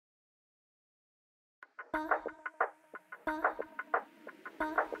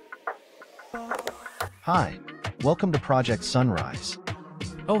Hi, welcome to Project Sunrise.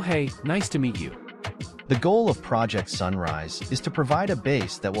 Oh hey, nice to meet you. The goal of Project Sunrise is to provide a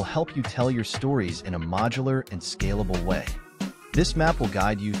base that will help you tell your stories in a modular and scalable way. This map will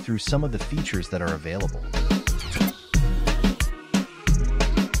guide you through some of the features that are available.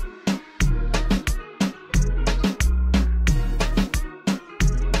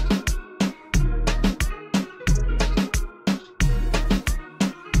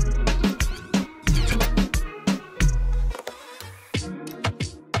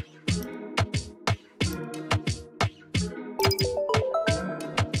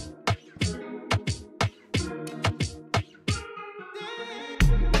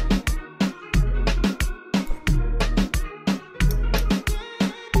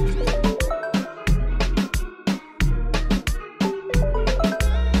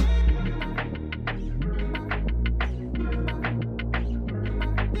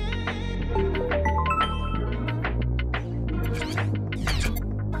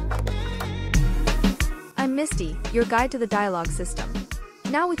 I'm Misty, your guide to the dialogue system.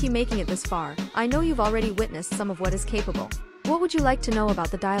 Now with you making it this far, I know you've already witnessed some of what is capable. What would you like to know about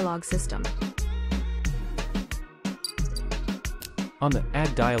the dialogue system? On the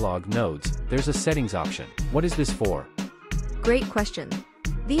Add Dialogue nodes, there's a settings option. What is this for? Great question.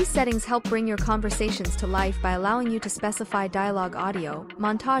 These settings help bring your conversations to life by allowing you to specify dialogue audio,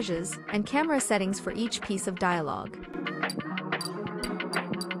 montages, and camera settings for each piece of dialogue.